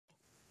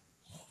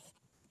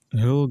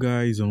Hello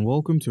guys, and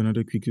welcome to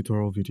another quick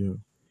tutorial video.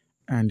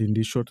 And in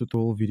this short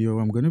tutorial video,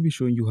 I'm going to be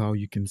showing you how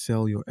you can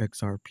sell your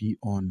XRP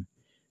on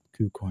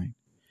KuCoin.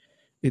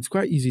 It's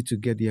quite easy to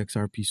get the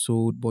XRP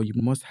sold, but you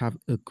must have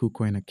a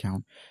KuCoin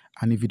account.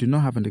 And if you do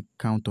not have an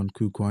account on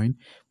KuCoin,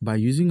 by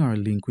using our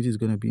link, which is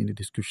going to be in the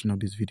description of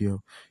this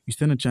video, you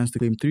stand a chance to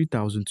claim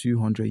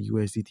 3,200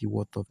 USDT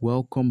worth of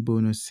welcome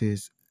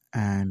bonuses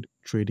and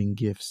trading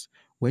gifts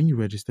when you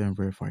register and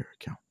verify your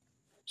account.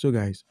 So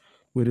guys,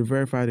 with a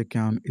verified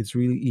account, it's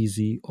really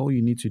easy. All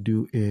you need to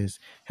do is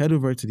head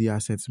over to the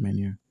assets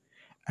menu.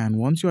 And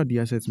once you're at the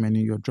assets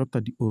menu, you're dropped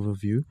at the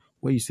overview,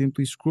 where you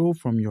simply scroll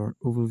from your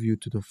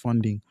overview to the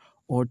funding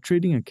or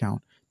trading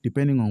account,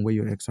 depending on where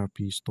your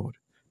XRP is stored.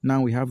 Now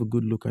we have a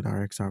good look at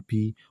our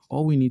XRP.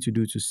 All we need to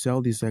do to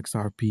sell this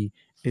XRP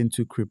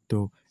into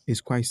crypto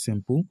is quite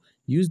simple.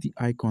 Use the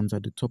icons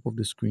at the top of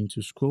the screen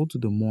to scroll to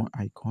the more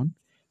icon,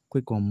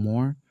 click on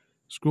more,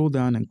 scroll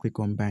down and click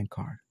on bank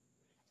card,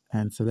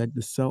 and select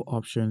the sell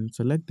option,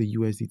 select the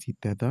USDT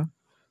tether,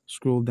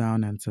 scroll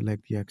down and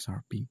select the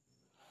XRP.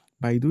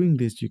 By doing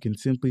this, you can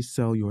simply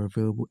sell your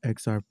available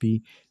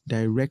XRP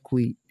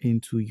directly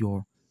into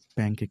your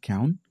bank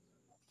account,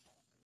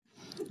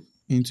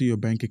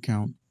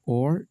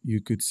 or you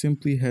could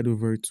simply head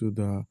over to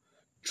the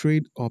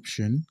trade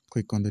option,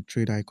 click on the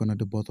trade icon at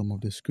the bottom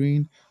of the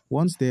screen.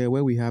 Once there,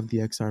 where we have the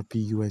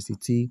XRP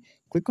USDT,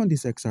 click on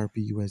this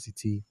XRP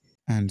USDT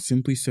and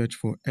simply search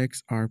for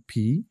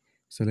XRP.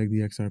 Select the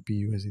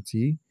XRP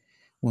USDT.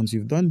 Once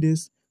you've done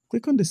this,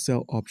 click on the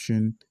sell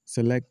option,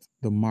 select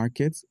the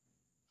market.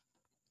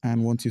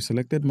 And once you've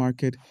selected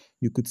market,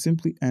 you could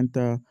simply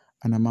enter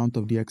an amount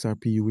of the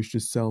XRP you wish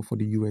to sell for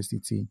the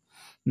USDT.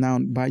 Now,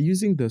 by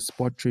using the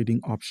spot trading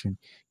option,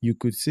 you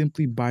could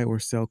simply buy or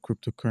sell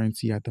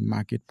cryptocurrency at the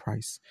market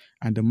price.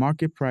 And the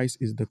market price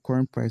is the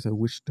current price at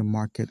which the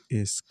market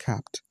is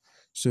capped.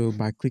 So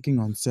by clicking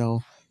on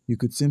sell, you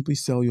could simply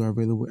sell your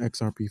available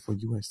XRP for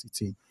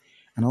USDT.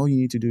 And all you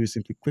need to do is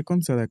simply click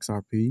on sell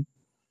XRP,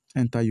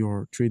 enter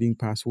your trading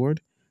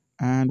password,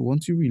 and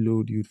once you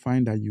reload, you'd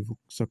find that you've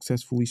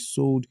successfully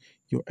sold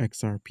your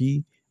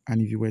XRP.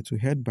 And if you were to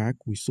head back,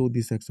 we sold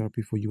this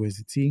XRP for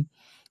USDT.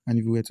 And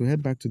if you were to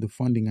head back to the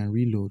funding and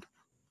reload,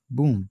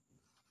 boom,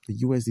 the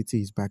USDT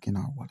is back in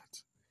our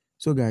wallet.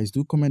 So guys,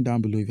 do comment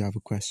down below if you have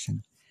a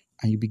question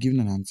and you'll be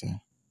given an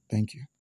answer. Thank you.